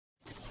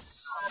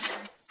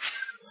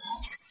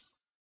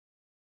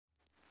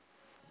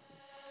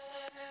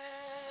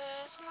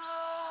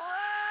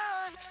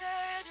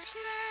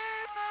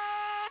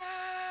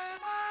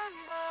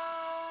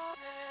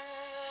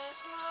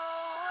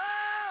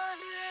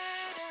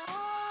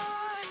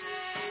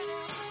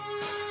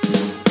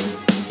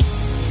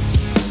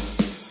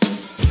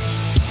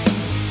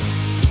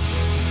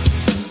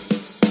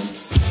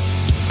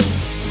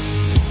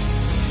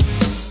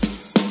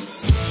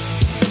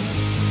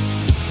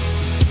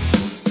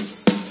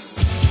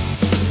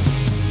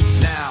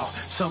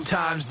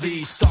Sometimes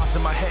these thoughts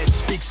in my head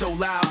speak so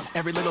loud.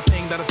 Every little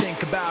thing that I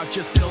think about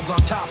just builds on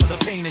top of the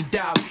pain and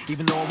doubt.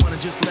 Even though I wanna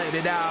just let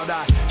it out,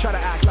 I try to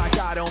act like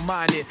I don't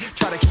mind it.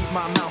 Try to keep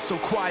my mouth so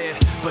quiet,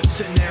 but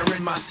sitting there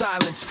in my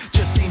silence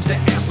just seems to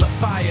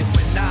amplify it.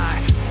 When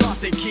I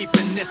thought that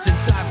keeping this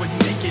inside would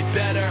make it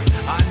better,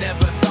 I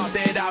never thought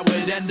that I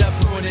would end up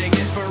ruining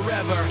it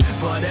forever.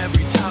 But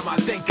every time I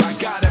think I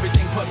got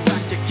everything put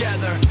back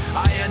together,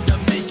 I end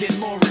up making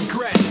more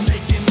regrets,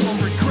 making more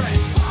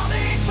regrets.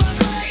 Falling from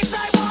grace,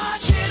 I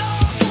watch it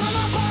all come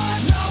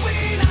apart,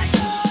 knowing I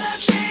could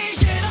have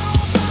changed it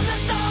all from the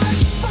start.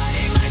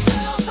 Fighting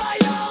myself, I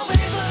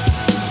always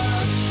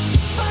lose.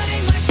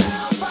 Fighting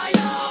myself, I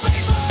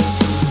always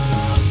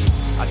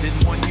lose. I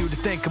didn't want you to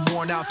think I'm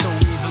worn out so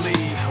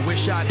easily. I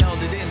wish I'd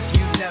held it in so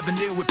you never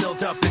knew it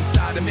built up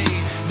inside of me.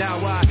 Now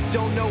I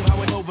don't know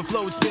how it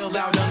overflowed, spilled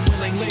out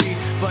unwillingly,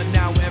 but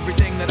now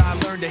everything that I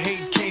learned to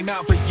hate came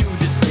out for you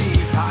to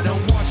see. I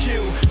don't